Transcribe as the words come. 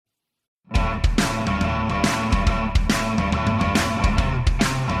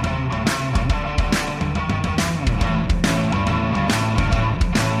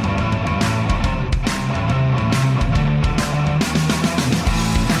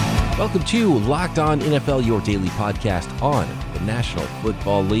Welcome to Locked On NFL, your daily podcast on the National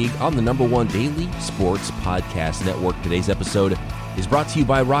Football League on the number one daily sports podcast network. Today's episode is brought to you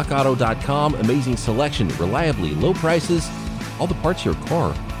by RockAuto.com. Amazing selection, reliably low prices, all the parts your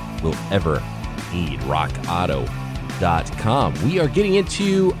car will ever need. RockAuto.com. We are getting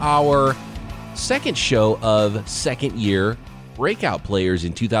into our second show of second year breakout players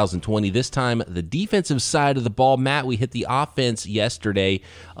in 2020. This time, the defensive side of the ball. Matt, we hit the offense yesterday,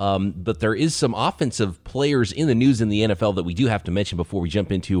 but there is some offensive players in the news in the NFL that we do have to mention before we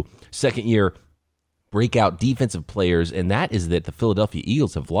jump into second year breakout defensive players, and that is that the Philadelphia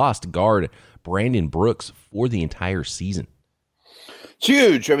Eagles have lost guard Brandon Brooks for the entire season. It's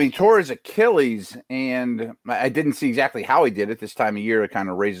huge. I mean, tore his Achilles, and I didn't see exactly how he did it this time of year. It kind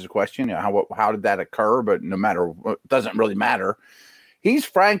of raises a question, you know, how did that occur? But no matter, it doesn't really matter. He's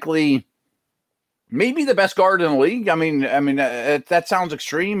frankly maybe the best guard in the league. I mean, that sounds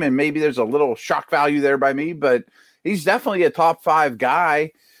extreme, and maybe there's a little shock value there by me, but he's definitely a top five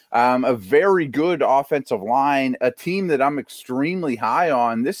guy. A very good offensive line, a team that I'm extremely high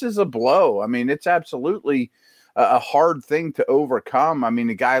on. This is a blow. I mean, it's absolutely a hard thing to overcome. I mean,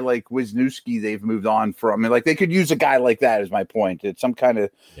 a guy like Wisniewski, they've moved on from. I mean, like, they could use a guy like that, is my point. It's some kind of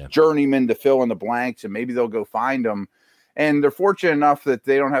journeyman to fill in the blanks, and maybe they'll go find him. And they're fortunate enough that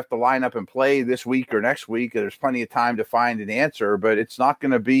they don't have to line up and play this week or next week. There's plenty of time to find an answer, but it's not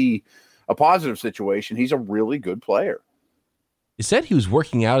going to be a positive situation. He's a really good player. It said he was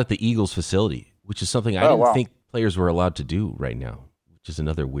working out at the Eagles facility, which is something I didn't think players were allowed to do right now, which is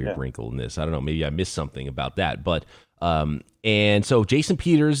another weird wrinkle in this. I don't know. Maybe I missed something about that. But and so Jason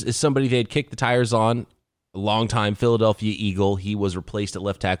Peters is somebody they had kicked the tires on, a longtime Philadelphia Eagle. He was replaced at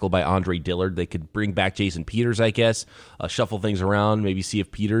left tackle by Andre Dillard. They could bring back Jason Peters, I guess, shuffle things around, maybe see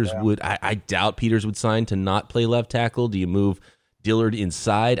if Peters would. I doubt Peters would sign to not play left tackle. Do you move Dillard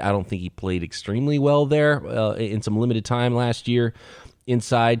inside? I don't think he played extremely well there in some limited time last year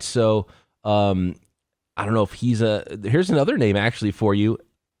inside. So I don't know if he's here's another name actually for you,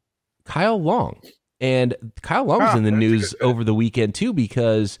 Kyle Long. And Kyle Long was in the news over the weekend too,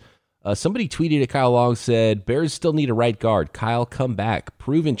 because somebody tweeted at Kyle Long, said, Bears still need a right guard. Kyle, come back.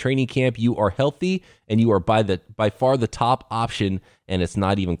 Prove in training camp you are healthy and you are by far the top option, and it's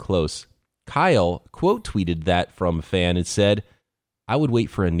not even close. Kyle quote tweeted that from a fan and said, I would wait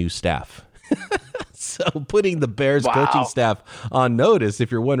for a new staff. So putting the Bears coaching staff on notice,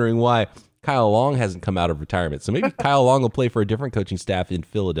 if you're wondering why Kyle Long hasn't come out of retirement. So maybe Kyle Long will play for a different coaching staff in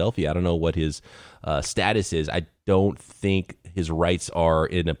Philadelphia. I don't know what his status is. I don't think his rights are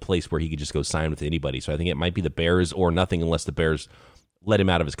in a place where he could just go sign with anybody. So I think it might be the Bears or nothing unless the Bears let him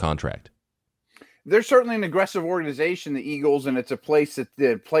out of his contract. They're certainly an aggressive organization, the Eagles, and it's a place that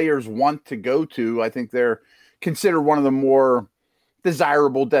the players want to go to. I think they're considered one of the more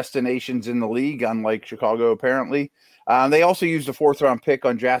desirable destinations in the league, unlike Chicago, apparently. They also used a fourth-round pick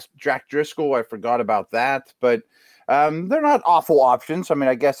on Jack Driscoll. I forgot about that. But they're not awful options. I mean,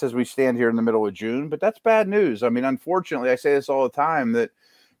 I guess as we stand here in the middle of June, but that's bad news. I mean, unfortunately, I say this all the time, that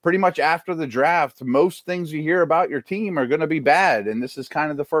pretty much after the draft, most things you hear about your team are going to be bad, and this is kind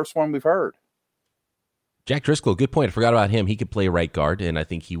of the first one we've heard. Jack Driscoll, good point. I forgot about him. He could play right guard, and I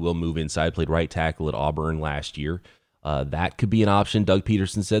think he will move inside. Played right tackle at Auburn last year. That could be an option. Doug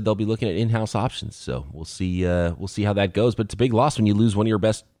Peterson said they'll be looking at in-house options, so we'll see. We'll see how that goes. But it's a big loss when you lose one of your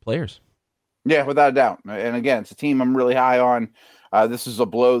best players. Yeah, without a doubt. And again, it's a team I'm really high on. This is a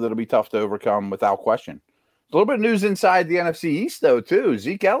blow that'll be tough to overcome without question. A little bit of news inside the NFC East, though, too.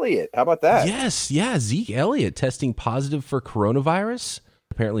 Zeke Elliott. How about that? Yes, Zeke Elliott testing positive for coronavirus.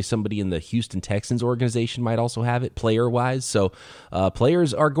 Apparently somebody in the Houston Texans organization might also have it, player-wise. So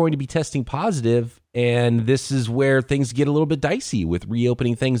players are going to be testing positive, and this is where things get a little bit dicey with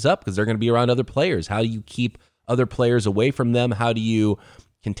reopening things up because they're going to be around other players. How do you keep other players away from them? How do you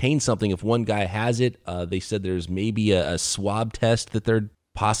contain something if one guy has it? They said there's maybe a swab test that they're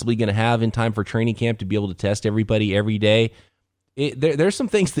possibly going to have in time for training camp to be able to test everybody every day. There's some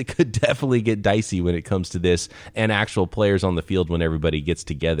things that could definitely get dicey when it comes to this and actual players on the field when everybody gets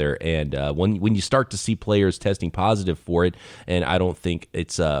together. And when you start to see players testing positive for it, and I don't think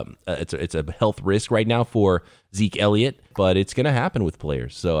it's a health risk right now for Zeke Elliott, but it's going to happen with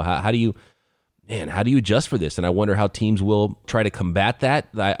players. So how do you adjust for this? And I wonder how teams will try to combat that.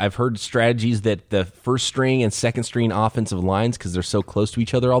 I've heard strategies that the first string and second string offensive lines, because they're so close to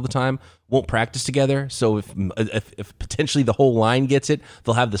each other all the time, won't practice together. So if potentially the whole line gets it,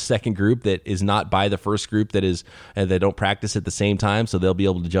 they'll have the second group that is not by the first group that is, and they don't practice at the same time. So they'll be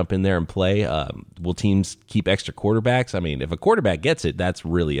able to jump in there and play. Will teams keep extra quarterbacks? I mean, if a quarterback gets it, that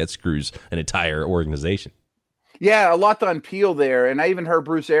screws an entire organization. Yeah, a lot to unpeel there. And I even heard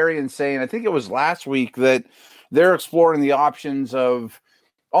Bruce Arians saying, I think it was last week, that they're exploring the options of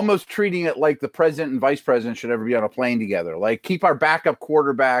almost treating it like the president and vice president should ever be on a plane together. Like, keep our backup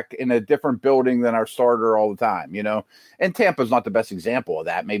quarterback in a different building than our starter all the time, you know? And Tampa's not the best example of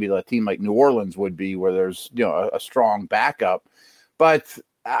that. Maybe a team like New Orleans would be, where there's, you know, a strong backup. But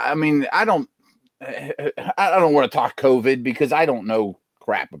I mean, I don't want to talk COVID because I don't know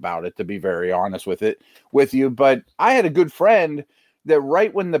crap about it, to be very honest with you. But I had a good friend that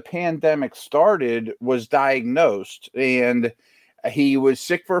right when the pandemic started was diagnosed, and he was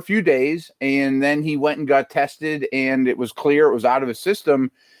sick for a few days, and then he went and got tested, and it was clear it was out of his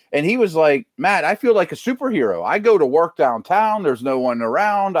system. And he was like, Matt, I feel like a superhero. I go to work downtown. There's no one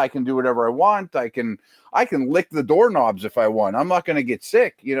around. I can do whatever I want. I can lick the doorknobs if I want. I'm not going to get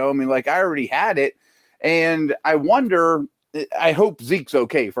sick. You know, I mean, like, I already had it. And I wonder, I hope Zeke's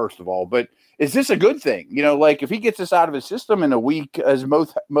okay, first of all, but is this a good thing? You know, like, if he gets this out of his system in a week, as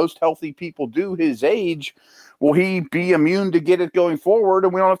most healthy people do his age, will he be immune to get it going forward,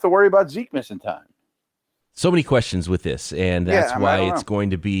 and we don't have to worry about Zeke missing time? So many questions with this, and that's why it's going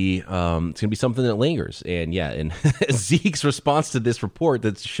to be something that lingers. And and Zeke's response to this report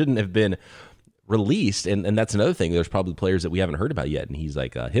that shouldn't have been released, and that's another thing. There's probably players that we haven't heard about yet, and he's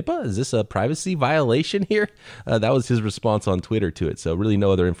like, HIPAA? Is this a privacy violation here? That was his response on Twitter to it. So really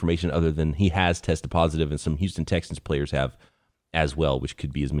no other information other than he has tested positive, and some Houston Texans players have as well, which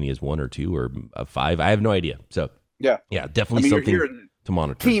could be as many as 1 or 2 or 5. I have no idea. So yeah, definitely something to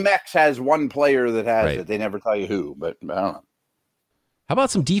monitor. Team X has one player that has it. They never tell you who, but I don't know. How about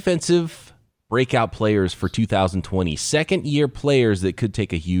some defensive breakout players for 2020? Second-year players that could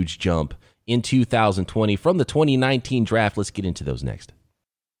take a huge jump in 2020 from the 2019 draft. Let's get into those next.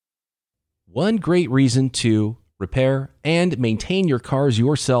 One great reason to repair and maintain your cars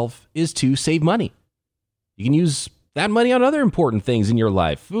yourself is to save money. You can use that money on other important things in your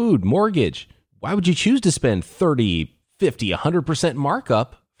life: food, mortgage. Why would you choose to spend 30, 50, 100%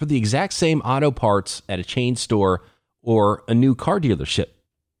 markup for the exact same auto parts at a chain store or a new car dealership?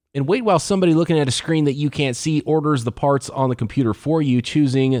 And wait while somebody looking at a screen that you can't see orders the parts on the computer for you,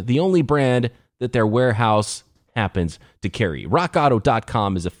 choosing the only brand that their warehouse happens to carry.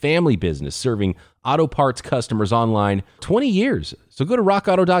 RockAuto.com is a family business serving auto parts customers online 20 years. So go to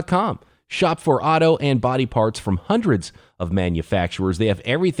RockAuto.com. Shop for auto and body parts from hundreds of manufacturers. They have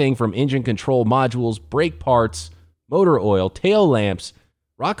everything from engine control modules, brake parts, motor oil, tail lamps.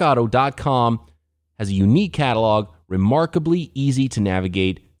 RockAuto.com has a unique catalog, remarkably easy to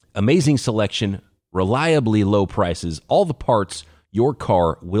navigate, amazing selection, reliably low prices, all the parts your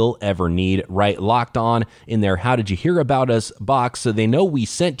car will ever need. Right, locked on in their How Did You Hear About Us box, so they know we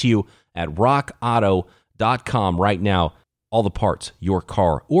sent you at RockAuto.com right now. All the parts your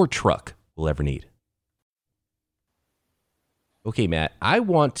car or truck will ever need. Okay, Matt, I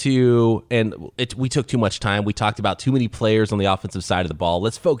want to, we took too much time. We talked about too many players on the offensive side of the ball.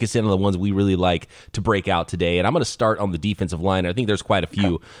 Let's focus in on the ones we really like to break out today. And I'm going to start on the defensive line. I think there's quite a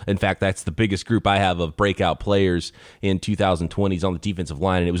few. In fact, that's the biggest group I have of breakout players in 2020s on the defensive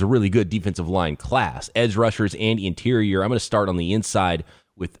line. And it was a really good defensive line class. Edge rushers and interior. I'm going to start on the inside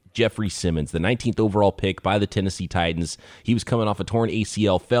with Jeffrey Simmons, the 19th overall pick by the Tennessee Titans. He was coming off a torn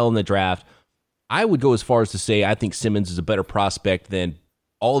ACL, fell in the draft. I would go as far as to say I think Simmons is a better prospect than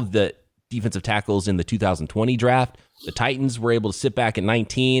all of the defensive tackles in the 2020 draft. The Titans were able to sit back at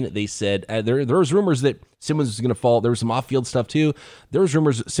 19. They said there was rumors that Simmons was going to fall. There was some off-field stuff too. There was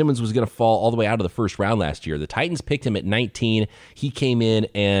rumors that Simmons was going to fall all the way out of the first round last year. The Titans picked him at 19. He came in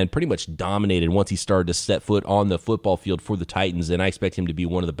and pretty much dominated once he started to set foot on the football field for the Titans, and I expect him to be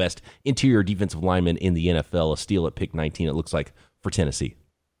one of the best interior defensive linemen in the NFL. A steal at pick 19, it looks like, for Tennessee.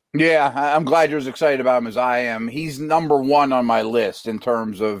 Yeah, I'm glad you're as excited about him as I am. He's number one on my list in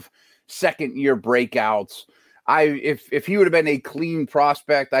terms of second-year breakouts. If he would have been a clean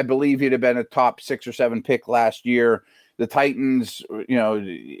prospect, I believe he'd have been a top 6 or 7 pick last year. The Titans,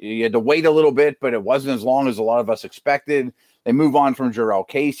 you had to wait a little bit, but it wasn't as long as a lot of us expected. They move on from Jurrell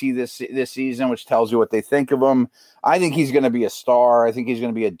Casey this season, which tells you what they think of him. I think he's going to be a star. I think he's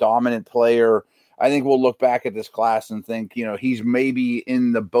going to be a dominant player. I think we'll look back at this class and think, he's maybe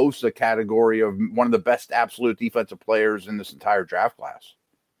in the Bosa category of one of the best absolute defensive players in this entire draft class.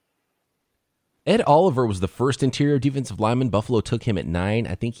 Ed Oliver was the first interior defensive lineman. Buffalo took him at 9.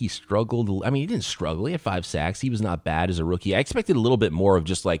 I think he struggled. I mean, he didn't struggle. He had 5 sacks. He was not bad as a rookie. I expected a little bit more of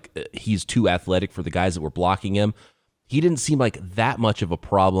just like he's too athletic for the guys that were blocking him. He didn't seem like that much of a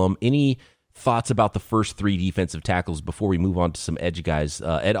problem. Any thoughts about the first 3 defensive tackles before we move on to some edge guys?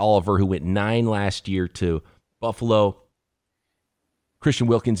 Ed Oliver, who went 9 last year to Buffalo. Christian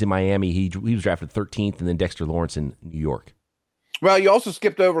Wilkins in Miami, he was drafted 13th, and then Dexter Lawrence in New York. Well, you also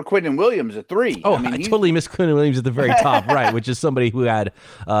skipped over Quinnen Williams at 3. Oh, I totally missed Quinnen Williams at the very top, right, which is somebody who had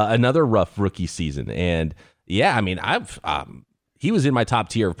another rough rookie season. And, yeah, I mean, he was in my top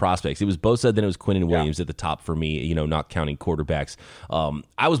tier of prospects. It was Bosa, then it was Quinnen Williams at the top for me, not counting quarterbacks.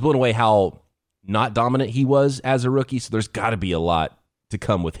 I was blown away how not dominant he was as a rookie, so there's got to be a lot to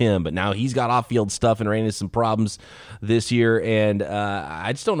come with him, but now he's got off-field stuff and ran into some problems this year, and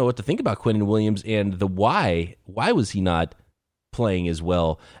I just don't know what to think about Quinnen Williams and the why. Why was he not playing as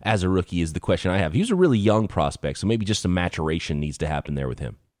well as a rookie is the question I have. He was a really young prospect, so maybe just some maturation needs to happen there with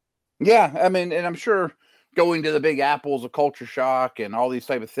him. Yeah, I mean, and I'm sure going to the Big Apple is a culture shock and all these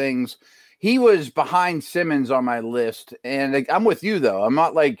type of things. He was behind Simmons on my list, and I'm with you, though. I'm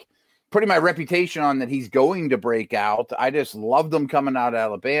not putting my reputation on that he's going to break out. I just loved him coming out of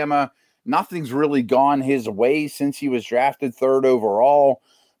Alabama. Nothing's really gone his way since he was drafted 3rd overall,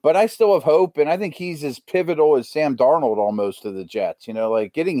 but I still have hope. And I think he's as pivotal as Sam Darnold almost to the Jets,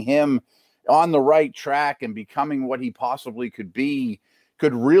 getting him on the right track and becoming what he possibly could be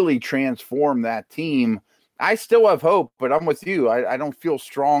could really transform that team. I still have hope, but I'm with you. I don't feel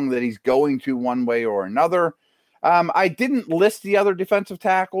strong that he's going to one way or another. I didn't list the other defensive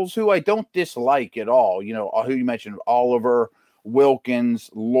tackles who I don't dislike at all. Who you mentioned, Oliver,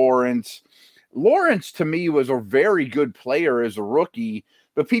 Wilkins, Lawrence. Lawrence, to me, was a very good player as a rookie,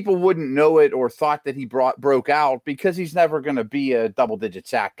 but people wouldn't know it or thought that he broke out because he's never going to be a double-digit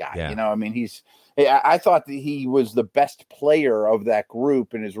sack guy. Yeah. I thought that he was the best player of that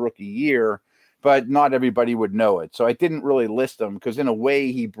group in his rookie year, but not everybody would know it. So I didn't really list him because in a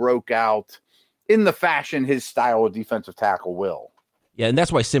way he broke out in the fashion his style of defensive tackle will. Yeah, and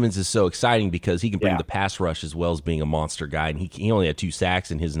that's why Simmons is so exciting because he can bring the pass rush as well as being a monster guy. And he only had 2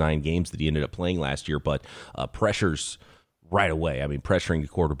 sacks in his 9 games that he ended up playing last year, but pressures right away. I mean, pressuring the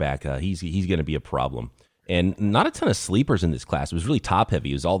quarterback, he's going to be a problem. And not a ton of sleepers in this class. It was really top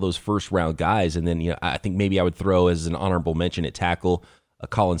heavy. It was all those first round guys. And then I think maybe I would throw as an honorable mention at tackle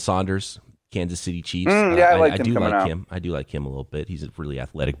Colin Saunders, Kansas City Chiefs. I do like him. I do like him a little bit. He's a really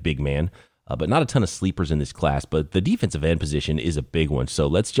athletic big man. But not a ton of sleepers in this class. But the defensive end position is a big one. So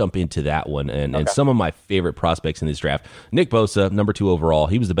let's jump into that one. And some of my favorite prospects in this draft. Nick Bosa, number 2 overall.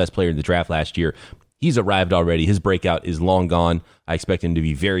 He was the best player in the draft last year. He's arrived already. His breakout is long gone. I expect him to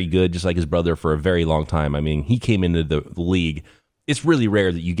be very good, just like his brother, for a very long time. I mean, he came into the league. It's really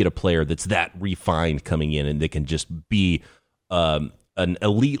rare that you get a player that's that refined coming in and that can just be an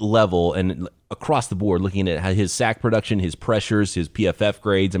elite level and across the board, looking at his sack production, his pressures, his PFF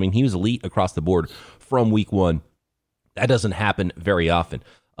grades. I mean, he was elite across the board from week 1. That doesn't happen very often.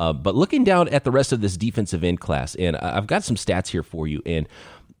 But looking down at the rest of this defensive end class, and I've got some stats here for you, and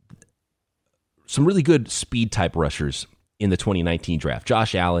some really good speed type rushers in the 2019 draft.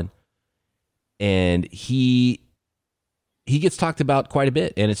 Josh Allen, and he gets talked about quite a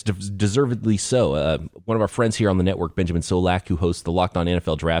bit, and it's deservedly so. One of our friends here on the network, Benjamin Solak, who hosts the Locked On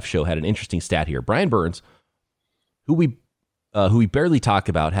NFL Draft Show, had an interesting stat here. Brian Burns, who we barely talk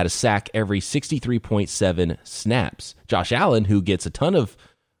about, had a sack every 63.7 snaps. Josh Allen, who gets a ton of,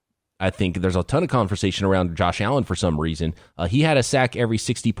 I think there's a ton of conversation around Josh Allen for some reason. He had a sack every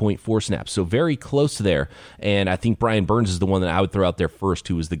 60.4 snaps, so very close there. And I think Brian Burns is the one that I would throw out there first,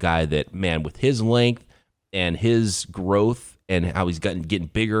 who is the guy that, man, with his length and his growth and how he's getting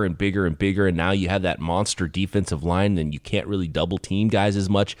bigger and bigger and bigger, and now you have that monster defensive line, and you can't really double team guys as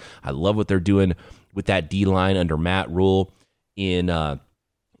much. I love what they're doing with that D line under Matt Rule in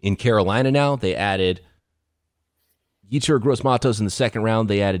Carolina. Now they added Yetur Gross-Matos in the 2nd round.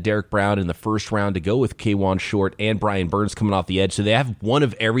 They added Derek Brown in the 1st round to go with K'Wan Short and Brian Burns coming off the edge. So they have one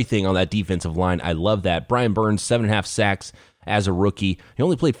of everything on that defensive line. I love that. Brian Burns, 7.5 sacks as a rookie. He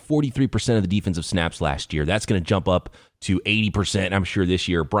only played 43% of the defensive snaps last year. That's going to jump up to 80%, I'm sure, this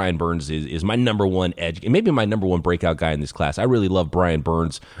year. Brian Burns is my number 1 edge, and maybe my number 1 breakout guy in this class. I really love Brian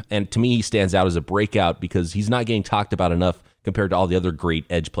Burns, and to me, he stands out as a breakout because he's not getting talked about enough compared to all the other great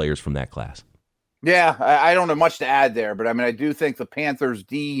edge players from that class. Yeah, I don't have much to add there, but I mean, I do think the Panthers'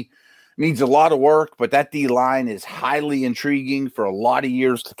 D needs a lot of work, but that D line is highly intriguing for a lot of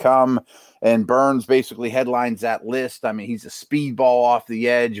years to come. And Burns basically headlines that list. I mean, he's a speedball off the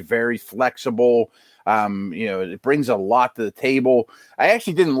edge, very flexible. It brings a lot to the table. I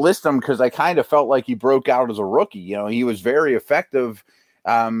actually didn't list him because I kind of felt like he broke out as a rookie. He was very effective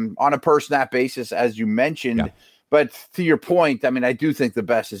on a per snap basis, as you mentioned. Yeah. But to your point, I mean, I do think the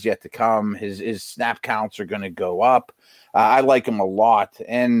best is yet to come. His snap counts are going to go up. I like him a lot.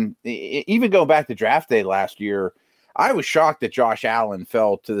 And even going back to draft day last year, I was shocked that Josh Allen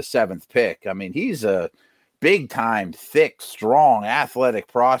fell to the 7th pick. I mean, he's a big time, thick, strong, athletic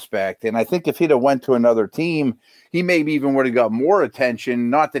prospect. And I think if he'd have went to another team, he maybe even would have got more attention.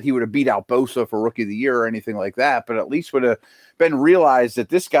 Not that he would have beat out Bosa for Rookie of the Year or anything like that, but at least would have been realized that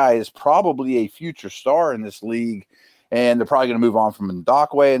this guy is probably a future star in this league. And they're probably going to move on from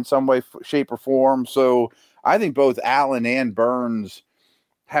Ndakwe in some way, shape, or form. So I think both Allen and Burns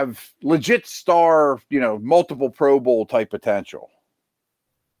have legit star, multiple Pro Bowl type potential.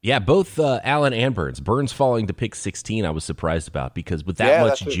 Yeah, both Allen and Burns. Burns falling to pick 16, I was surprised about, because with that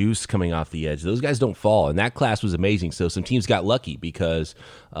much juice coming off the edge, those guys don't fall. And that class was amazing. So some teams got lucky, because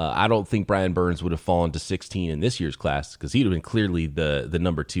I don't think Brian Burns would have fallen to 16 in this year's class, because he'd have been clearly the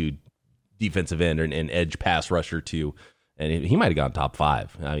number 2 defensive end and edge pass rusher too. And he might have gone top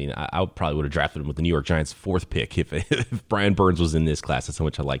 5. I mean, I probably would have drafted him with the New York Giants' 4th pick if Brian Burns was in this class. That's how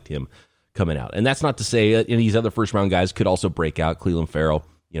much I liked him coming out. And that's not to say these other first-round guys could also break out. Cleveland Farrell,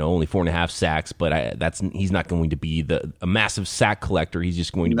 only 4.5 sacks, but he's not going to be a massive sack collector. He's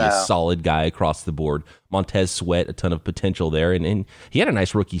just going to be a solid guy across the board. Montez Sweat, a ton of potential there. And he had a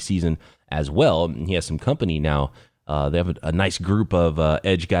nice rookie season as well. He has some company now. They have a nice group of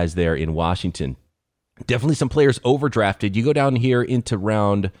edge guys there in Washington. Definitely some players overdrafted. You go down here into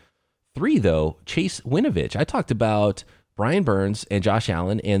round 3, though. Chase Winovich. I talked about Brian Burns and Josh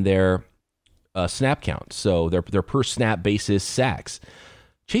Allen and their snap count. So their per snap basis sacks.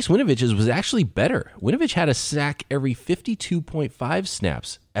 Chase Winovich's was actually better. Winovich had a sack every 52.5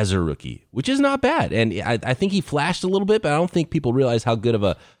 snaps as a rookie, which is not bad. And I think he flashed a little bit, but I don't think people realize how good of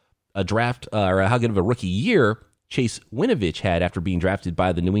a draft or how good of a rookie year Chase Winovich had after being drafted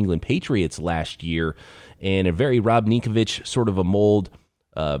by the New England Patriots last year, and a very Rob Ninkovich sort of a mold,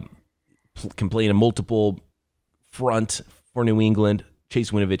 can play in a multiple front for New England.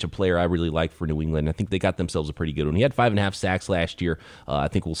 Chase Winovich, a player I really like for New England. I think they got themselves a pretty good one. He had 5.5 sacks last year. I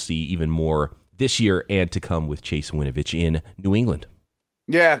think we'll see even more this year and to come with Chase Winovich in New England.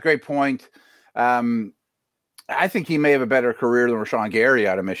 Yeah, great point. I think he may have a better career than Rashawn Gary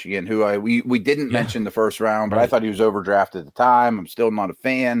out of Michigan, who we didn't mention the first round, but I thought he was overdrafted at the time. I'm still not a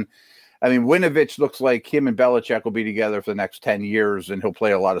fan. I mean, Winovich looks like him and Belichick will be together for the next 10 years, and he'll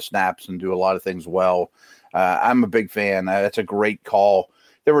play a lot of snaps and do a lot of things well. I'm a big fan. That's a great call.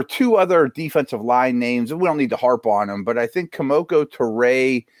 There were 2 other defensive line names, and we don't need to harp on them, but I think Kamoko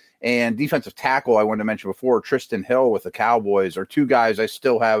Toure and defensive tackle I wanted to mention before, Tristan Hill with the Cowboys, are 2 guys I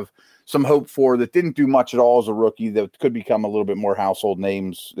still have some hope for that didn't do much at all as a rookie that could become a little bit more household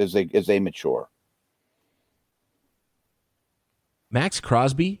names as they mature. Max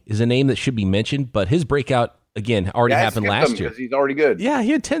Crosby is a name that should be mentioned, but his breakout, again, already happened last year. Because he's already good. Yeah,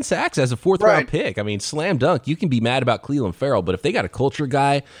 he had 10 sacks as a 4th-round pick. I mean, slam dunk. You can be mad about Cleveland Farrell, but if they got a culture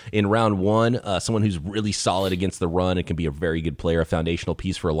guy in round 1, someone who's really solid against the run and can be a very good player, a foundational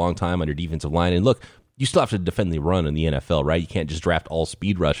piece for a long time on your defensive line. And look, you still have to defend the run in the NFL, right? You can't just draft all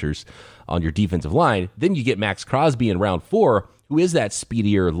speed rushers on your defensive line. Then you get Max Crosby in round 4, who is that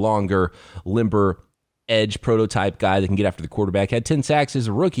speedier, longer, limber edge prototype guy that can get after the quarterback. Had 10 sacks as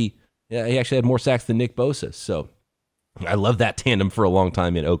a rookie. Yeah, he actually had more sacks than Nick Bosa. So I love that tandem for a long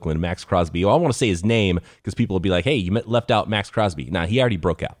time in Oakland. Max Crosby. Well, I want to say his name because people will be like, hey, you left out Max Crosby. Nah, he already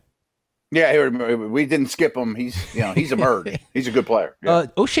broke out. Yeah, we didn't skip him. He's a bird. He's a good player. Yeah.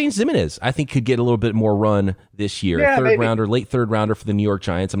 O'Shane Ximines, I think, could get a little bit more run this year. Yeah, late third rounder for the New York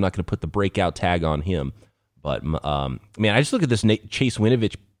Giants. I'm not going to put the breakout tag on him. But, man, I just look at this Chase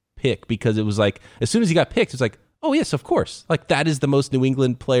Winovich pick because it was like, as soon as he got picked, it's like, oh, yes, of course. Like, that is the most New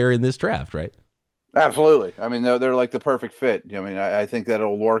England player in this draft, right? Absolutely. I mean, they're like the perfect fit. I mean, I think that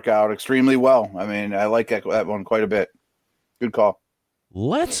it'll work out extremely well. I mean, I like that one quite a bit. Good call.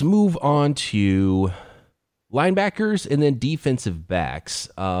 Let's move on to linebackers and then defensive backs.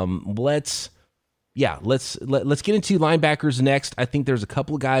 Let's get into linebackers next. I think there's a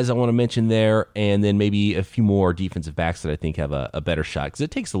couple of guys I want to mention there, and then maybe a few more defensive backs that I think have a better shot because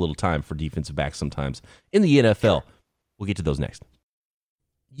it takes a little time for defensive backs sometimes in the NFL. Sure. We'll get to those next.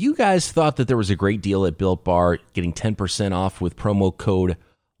 You guys thought that there was a great deal at Built Bar, getting 10% off with promo code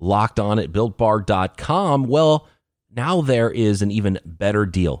LOCKEDON at BuiltBar.com. Well, now there is an even better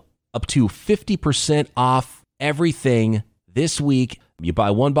deal, up to 50% off everything this week. You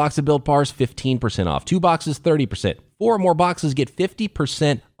buy 1 box of Built Bars, 15% off. 2 boxes, 30%. 4 more boxes, get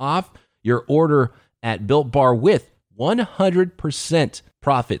 50% off your order at Built Bar with 100%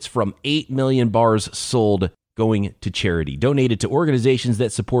 profits from 8 million bars sold going to charity, donated to organizations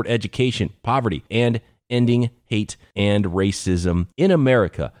that support education, poverty, and ending hate and racism in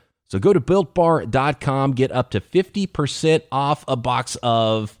America. So go to BuiltBar.com, get up to 50% off a box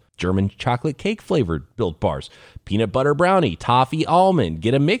of German chocolate cake flavored Built Bars, peanut butter brownie, toffee almond.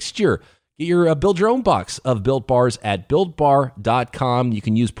 Get a mixture. Get your build your own box of Built Bars at BuiltBar.com. You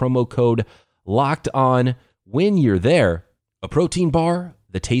can use promo code LOCKEDON when you're there. A protein bar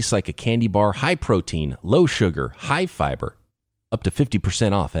that tastes like a candy bar, high protein, low sugar, high fiber, up to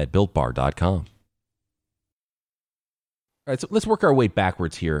 50% off at BuiltBar.com. All right, so let's work our way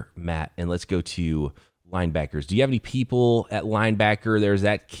backwards here, Matt, and let's go to linebackers. Do you have any people at linebacker? There's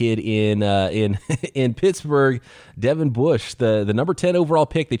that kid in in Pittsburgh, Devin Bush, the number 10 overall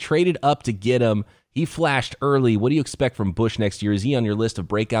pick. They traded up to get him. He flashed early. What do you expect from Bush next year? Is he on your list of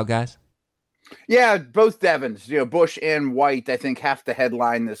breakout guys? Yeah, both Devins, Bush and White, I think, have to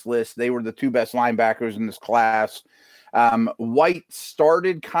headline this list. They were the two best linebackers in this class. White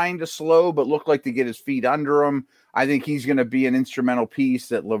started kind of slow, but looked like to get his feet under him. I think he's going to be an instrumental piece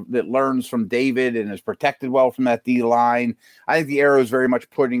that learns from David and is protected well from that D line. I think the arrow is very much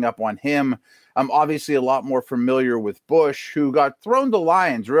putting up on him. I'm obviously a lot more familiar with Bush, who got thrown to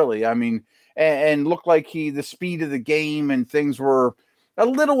lions, really. I mean, and looked like the speed of the game and things were a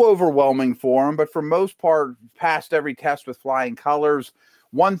little overwhelming for him, but for most part, passed every test with flying colors.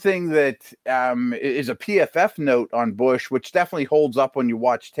 One thing that is a PFF note on Bush, which definitely holds up when you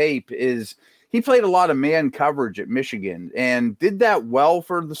watch tape, is he played a lot of man coverage at Michigan and did that well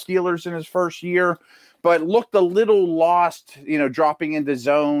for the Steelers in his first year, but looked a little lost, dropping into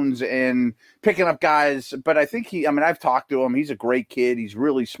zones and picking up guys. But I think I've talked to him. He's a great kid. He's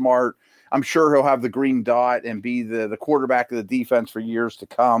really smart. I'm sure he'll have the green dot and be the quarterback of the defense for years to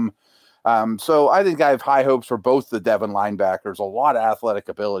come. So I think I have high hopes for both the Devon linebackers, a lot of athletic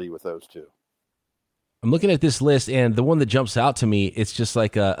ability with those two. I'm looking at this list, and the one that jumps out to me, it's just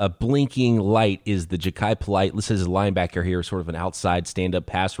like a blinking light, is the Ja'Kai Polite. Listed as a linebacker here, sort of an outside stand-up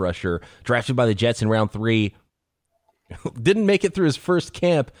pass rusher, drafted by the Jets in round 3. Didn't make it through his first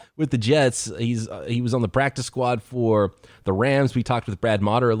camp with the Jets. He was on the practice squad for the Rams. We talked with Brad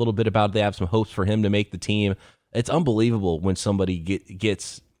Motter a little bit about they have some hopes for him to make the team. It's unbelievable when somebody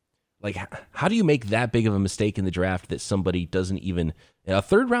gets like, how do you make that big of a mistake in the draft that somebody doesn't even, a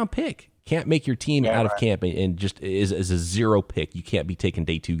third-round pick can't make your team out of camp and just is a zero pick. You can't be taking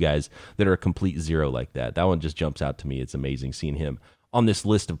day 2 guys that are a complete zero like that. That one just jumps out to me. It's amazing seeing him on this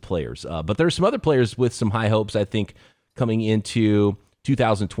list of players. But there's some other players with some high hopes, I think, coming into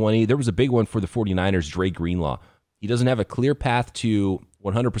 2020. There was a big one for the 49ers, Dre Greenlaw. He doesn't have a clear path to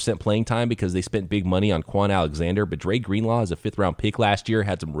 100% playing time because they spent big money on Quan Alexander, but Dre Greenlaw is a 5th-round pick last year,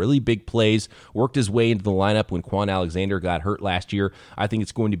 had some really big plays, worked his way into the lineup when Quan Alexander got hurt last year. I think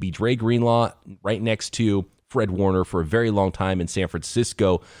it's going to be Dre Greenlaw right next to Fred Warner for a very long time in San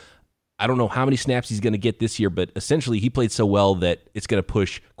Francisco. I don't know how many snaps he's going to get this year, but essentially he played so well that it's going to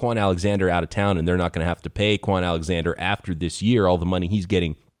push Quan Alexander out of town, and they're not going to have to pay Quan Alexander after this year all the money he's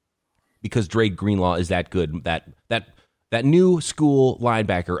getting because Dre Greenlaw is that good. That new school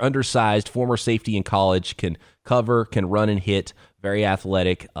linebacker, undersized, former safety in college, can cover, can run and hit, very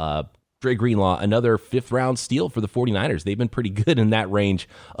athletic. Dre Greenlaw, another 5th-round steal for the 49ers. They've been pretty good in that range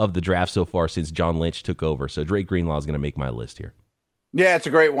of the draft so far since John Lynch took over. So Dre Greenlaw is going to make my list here. Yeah, it's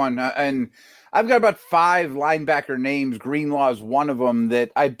a great one. And I've got about 5 linebacker names. Greenlaw is one of them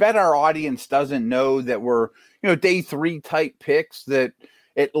that I bet our audience doesn't know that were, day 3 type picks that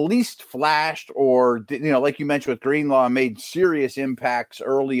at least flashed or, like you mentioned with Greenlaw, made serious impacts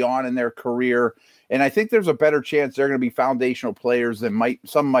early on in their career. And I think there's a better chance they're going to be foundational players than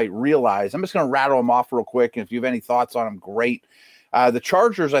some might realize. I'm just going to rattle them off real quick. And if you have any thoughts on them, great. The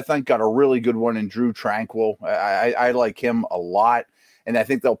Chargers, I think, got a really good one in Drew Tranquill. I like him a lot. And I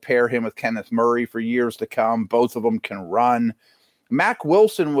think they'll pair him with Kenneth Murray for years to come. Both of them can run. Mack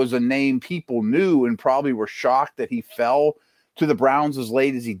Wilson was a name people knew and probably were shocked that he fell to the Browns as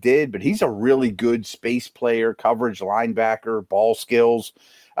late as he did, but he's a really good space player, coverage linebacker, ball skills.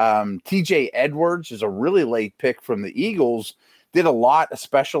 TJ Edwards is a really late pick from the Eagles, did a lot,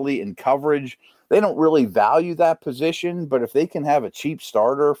 especially in coverage. They don't really value that position, but if they can have a cheap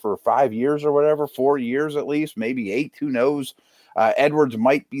starter for 5 years or whatever, 4 years at least, maybe 8, who knows? Edwards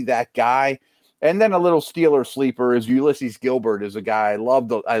might be that guy. And then a little Steeler sleeper is Ulysses Gilbert, is a guy I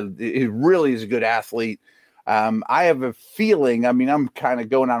love. He really is a good athlete. I have a feeling, I'm kind of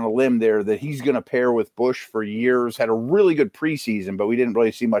going on a limb there, that he's going to pair with Bush for years. Had a really good preseason, but we didn't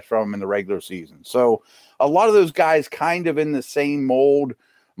really see much from him in the regular season. So a lot of those guys kind of in the same mold,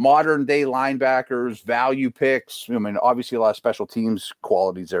 modern day linebackers, value picks. Obviously a lot of special teams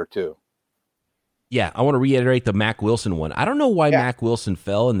qualities there too. Yeah, I want to reiterate the Mack Wilson one. I don't know why Mack Wilson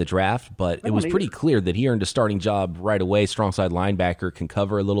fell in the draft, but it was pretty clear that he earned a starting job right away. Strong side linebacker, can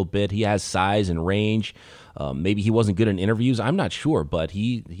cover a little bit. He has size and range. Maybe he wasn't good in interviews. I'm not sure, but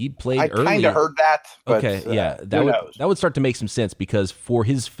he played early. I kind of heard that. But, that would start to make some sense because for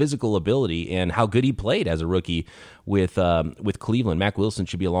his physical ability and how good he played as a rookie with Cleveland, Mack Wilson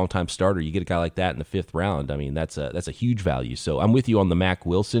should be a long-time starter. You get a guy like that in the 5th round. I mean, that's a huge value. So I'm with you on the Mack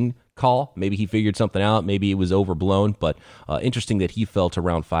Wilson call. Maybe he figured something out. Maybe it was overblown, but interesting that he fell to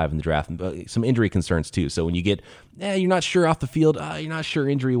round 5 in the draft. Some injury concerns too. So when you get, you're not sure off the field, you're not sure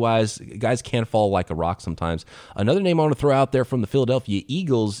injury-wise, guys can fall like a rock sometimes. Another name I want to throw out there from the Philadelphia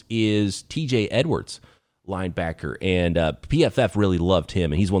Eagles is TJ Edwards, linebacker, and PFF really loved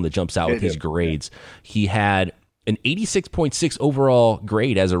him, and he's one that jumps out with his grades. He had an 86.6 overall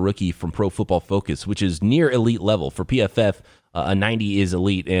grade as a rookie from Pro Football Focus, which is near elite level. For PFF, a 90 is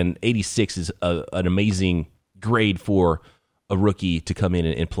elite, and 86 is an amazing grade for a rookie to come in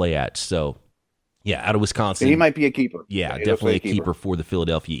and play at. So, yeah, out of Wisconsin. He might be a keeper. Yeah, definitely a keeper for the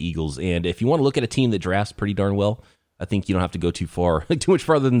Philadelphia Eagles. And if you want to look at a team that drafts pretty darn well, I think you don't have to go too much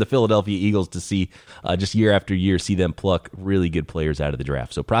farther than the Philadelphia Eagles to see just year after year, see them pluck really good players out of the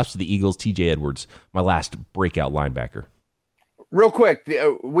draft. So props to the Eagles. TJ Edwards, my last breakout linebacker. Real quick,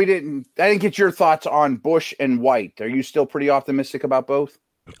 I didn't get your thoughts on Bush and White. Are you still pretty optimistic about both?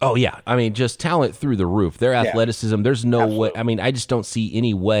 Oh, yeah. I mean, just talent through the roof. Their athleticism, there's no way. I mean, I just don't see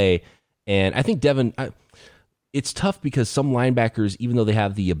any way. And I think Devin, it's tough because some linebackers, even though they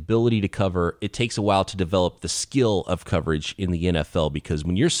have the ability to cover, it takes a while to develop the skill of coverage in the NFL, because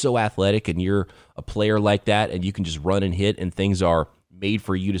when you're so athletic and you're a player like that and you can just run and hit and things are made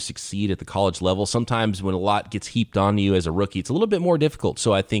for you to succeed at the college level, sometimes when a lot gets heaped on you as a rookie, it's a little bit more difficult.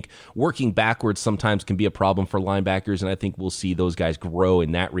 So I think working backwards sometimes can be a problem for linebackers, and I think we'll see those guys grow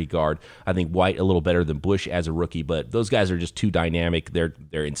in that regard. I think White a little better than Bush as a rookie, but those guys are just too dynamic. They're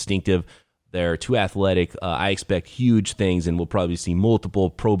instinctive. They're too athletic. I expect huge things, and we'll probably see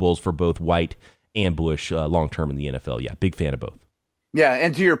multiple Pro Bowls for both White and Bush long-term in the NFL. Yeah, big fan of both. Yeah,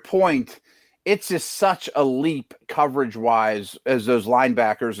 and to your point, it's just such a leap coverage-wise as those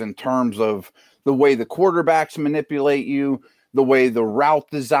linebackers in terms of the way the quarterbacks manipulate you, the way the route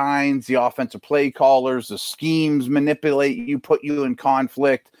designs, the offensive play callers, the schemes manipulate you, put you in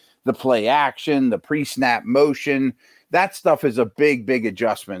conflict, the play action, the pre-snap motion. That stuff is a big, big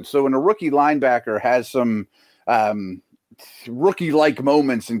adjustment. So when a rookie linebacker has some rookie-like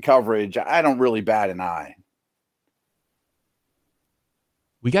moments in coverage, I don't really bat an eye.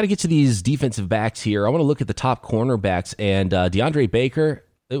 We got to get to these defensive backs here. I want to look at the top cornerbacks, and DeAndre Baker,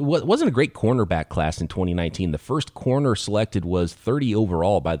 it wasn't a great cornerback class in 2019. The first corner selected was 30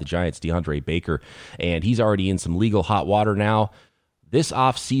 overall by the Giants, DeAndre Baker, and he's already in some legal hot water now. This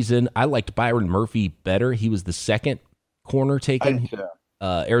offseason, I liked Byron Murphy better. He was the second corner taken,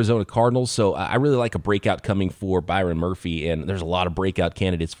 Arizona Cardinals, so I really like a breakout coming for Byron Murphy, and there's a lot of breakout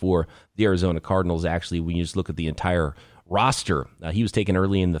candidates for the Arizona Cardinals, actually, when you just look at the entire roster. He was taken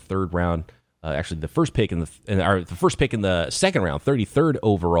early in the 3rd round. Actually, the first pick in the 2nd round, 33rd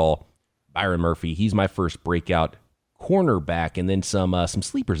overall. Byron Murphy. He's my first breakout cornerback, and then some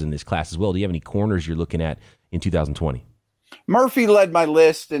sleepers in this class as well. Do you have any corners you're looking at in 2020? Murphy led my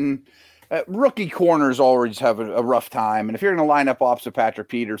list, and rookie corners always have a rough time. And if you're going to line up opposite Patrick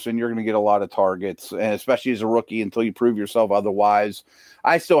Peterson, you're going to get a lot of targets, and especially as a rookie until you prove yourself otherwise.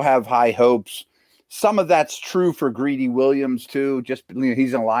 I still have high hopes. Some of that's true for Greedy Williams, too. Just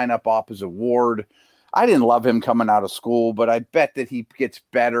he's in a lineup opposite Ward. I didn't love him coming out of school, but I bet that he gets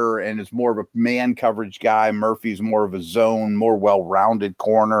better and is more of a man coverage guy. Murphy's more of a zone, more well-rounded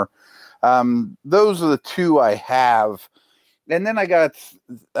corner. Those are the two I have. And then I got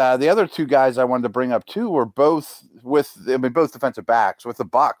the other two guys I wanted to bring up, too, were both defensive backs. With the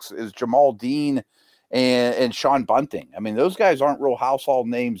Bucs is Jamal Dean and Sean Bunting. I mean, those guys aren't real household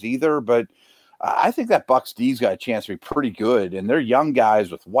names either, but I think that Bucs D's got a chance to be pretty good, and they're young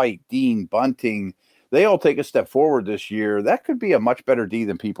guys with White, Dean, Bunting. They all take a step forward this year. That could be a much better D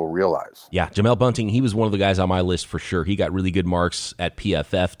than people realize. Yeah, Jamel Bunting, he was one of the guys on my list for sure. He got really good marks at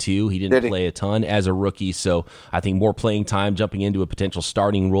PFF, too. He didn't play a ton as a rookie, so I think more playing time, jumping into a potential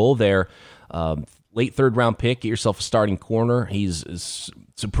starting role there. Late 3rd round pick, get yourself a starting corner. He's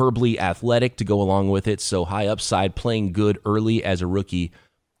superbly athletic to go along with it, so high upside, playing good early as a rookie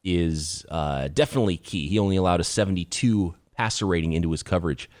is definitely key. He only allowed a 72 passer rating into his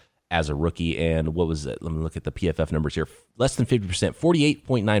coverage as a rookie, and what was it? Let me look at the PFF numbers here. Less than 50%,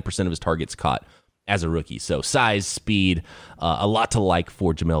 48.9% of his targets caught as a rookie. So size, speed, a lot to like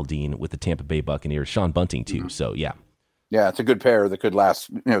for Jamel Dean with the Tampa Bay Buccaneers. Sean Bunting, too. So, yeah, Yeah, it's a good pair that could last,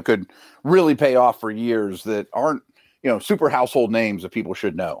 could really pay off for years that aren't, super household names that people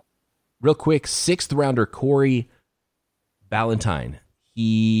should know. Real quick, 6th rounder Corey Ballentine.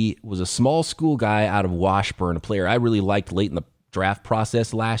 He was a small school guy out of Washburn, a player I really liked late in the draft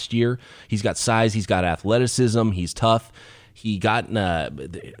process last year. He's got size, he's got athleticism, he's tough. He got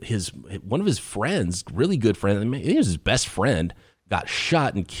one of his friends, really good friend, I mean, he was his best friend, got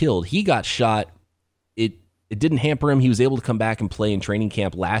shot and killed. He got shot. It didn't hamper him. He was able to come back and play in training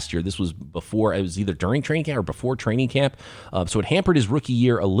camp last year. This was before, it was either during training camp or before training camp. So it hampered his rookie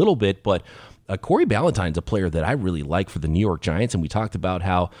year a little bit, but Corey Ballentine's a player that I really like for the New York Giants, and we talked about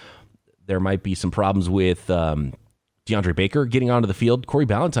how there might be some problems with DeAndre Baker getting onto the field. Corey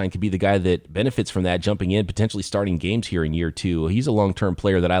Ballentine could be the guy that benefits from that, jumping in, potentially starting games here in year 2. He's a long-term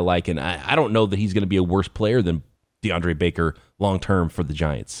player that I like, and I don't know that he's going to be a worse player than DeAndre Baker long-term for the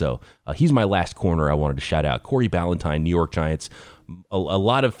Giants. So he's my last corner I wanted to shout out. Corey Ballentine, New York Giants. A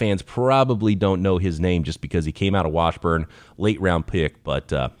lot of fans probably don't know his name just because he came out of Washburn, late-round pick,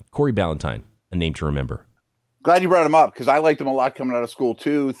 but Corey Ballentine, a name to remember. Glad you brought him up because I liked him a lot coming out of school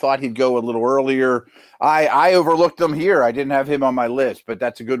too. Thought he'd go a little earlier. I overlooked him here. I didn't have him on my list, but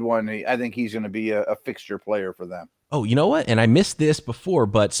that's a good one. I think he's going to be a fixture player for them. Oh, you know what? And I missed this before,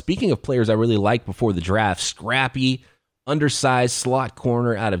 but speaking of players I really liked before the draft, scrappy, undersized slot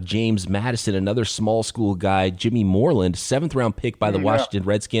corner out of James Madison, another small school guy, Jimmy Moreland, 7th-round pick by the Washington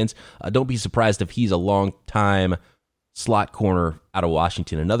Redskins. Don't be surprised if he's a long-time slot corner out of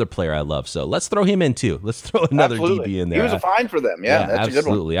Washington, another player I love. So let's throw him in too. Let's throw another DB in there. He was a find for them. Yeah, that's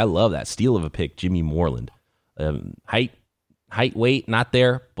absolutely. A good one. I love that. Steal of a pick, Jimmy Moreland. Height, weight, not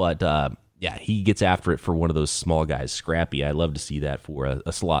there, but yeah, he gets after it for one of those small guys, scrappy. I love to see that for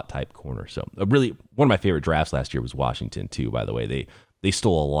a slot type corner. So really, one of my favorite drafts last year was Washington too, by the way. They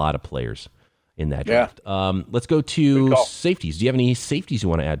stole a lot of players in that draft. Let's go to safeties. Do you have any safeties you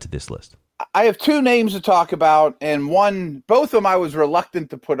want to add to this list? I have 2 names to talk about, and both of them I was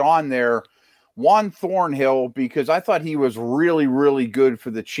reluctant to put on there. Juan Thornhill, because I thought he was really, really good for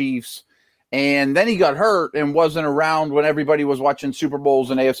the Chiefs. And then he got hurt and wasn't around when everybody was watching Super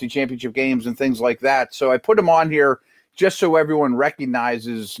Bowls and AFC Championship games and things like that. So I put him on here just so everyone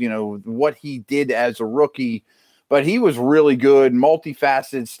recognizes, what he did as a rookie. But he was really good,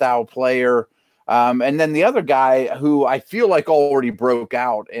 multifaceted style player. And then the other guy who I feel like already broke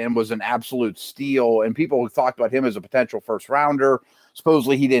out and was an absolute steal, and people talked about him as a potential first rounder.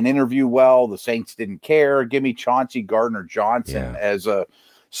 Supposedly he didn't interview well. The Saints didn't care. Give me Chauncey Gardner-Johnson as a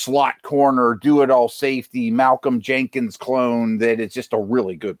slot corner, do-it-all safety, Malcolm Jenkins clone that is just a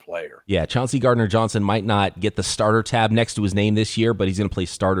really good player. Yeah, Chauncey Gardner-Johnson might not get the starter tab next to his name this year, but he's going to play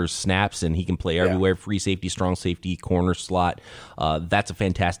starter snaps, and he can play everywhere, free safety, strong safety, corner, slot. That's a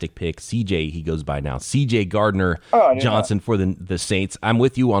fantastic pick. CJ, he goes by now. CJ Gardner-Johnson for the Saints. I'm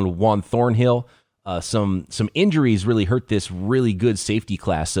with you on Juan Thornhill. Some injuries really hurt this really good safety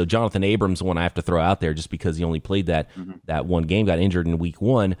class. So Jonathan Abrams, one I have to throw out there just because he only played that one game, got injured in week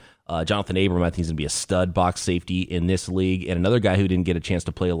 1. Jonathan Abrams, I think, is going to be a stud box safety in this league. And another guy who didn't get a chance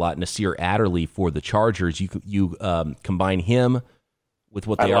to play a lot, Nasir Adderley for the Chargers. You combine him with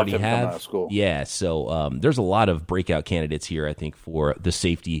what they already have. Yeah, so there's a lot of breakout candidates here, I think, for the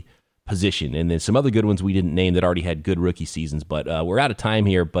safety position, and then some other good ones we didn't name that already had good rookie seasons, but we're out of time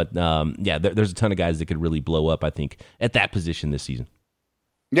here. But there's a ton of guys that could really blow up, I think, at that position this season.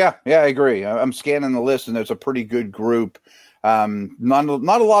 Yeah, I agree. I'm scanning the list, and there's a pretty good group. Not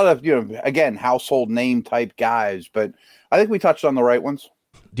a lot of again, household name type guys, but I think we touched on the right ones.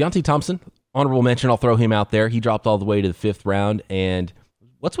 Deontay Thompson, honorable mention. I'll throw him out there. He dropped all the way to the 5th round, and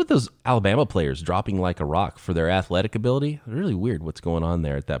what's with those Alabama players dropping like a rock for their athletic ability? Really weird what's going on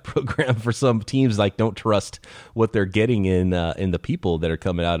there at that program. For some teams, don't trust what they're getting in the people that are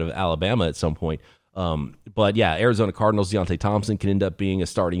coming out of Alabama at some point. But yeah, Arizona Cardinals, Deontay Thompson can end up being a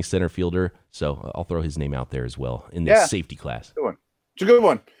starting center fielder. So I'll throw his name out there as well in this safety class. Good one. It's a good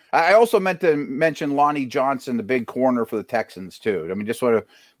one. I also meant to mention Lonnie Johnson, the big corner for the Texans too. I mean, just want to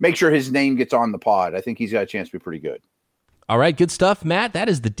make sure his name gets on the pod. I think he's got a chance to be pretty good. All right, good stuff, Matt. That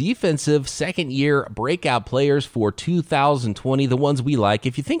is the defensive second-year breakout players for 2020, the ones we like.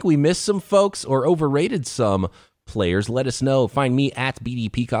 If you think we missed some folks or overrated some players, let us know. Find me at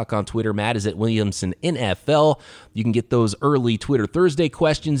BD Peacock on Twitter. Matt is at Williamson NFL. You can get those early Twitter Thursday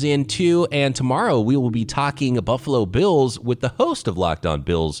questions in, too. And tomorrow we will be talking Buffalo Bills with the host of Locked On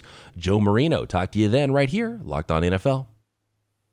Bills, Joe Marino. Talk to you then right here, Locked On NFL.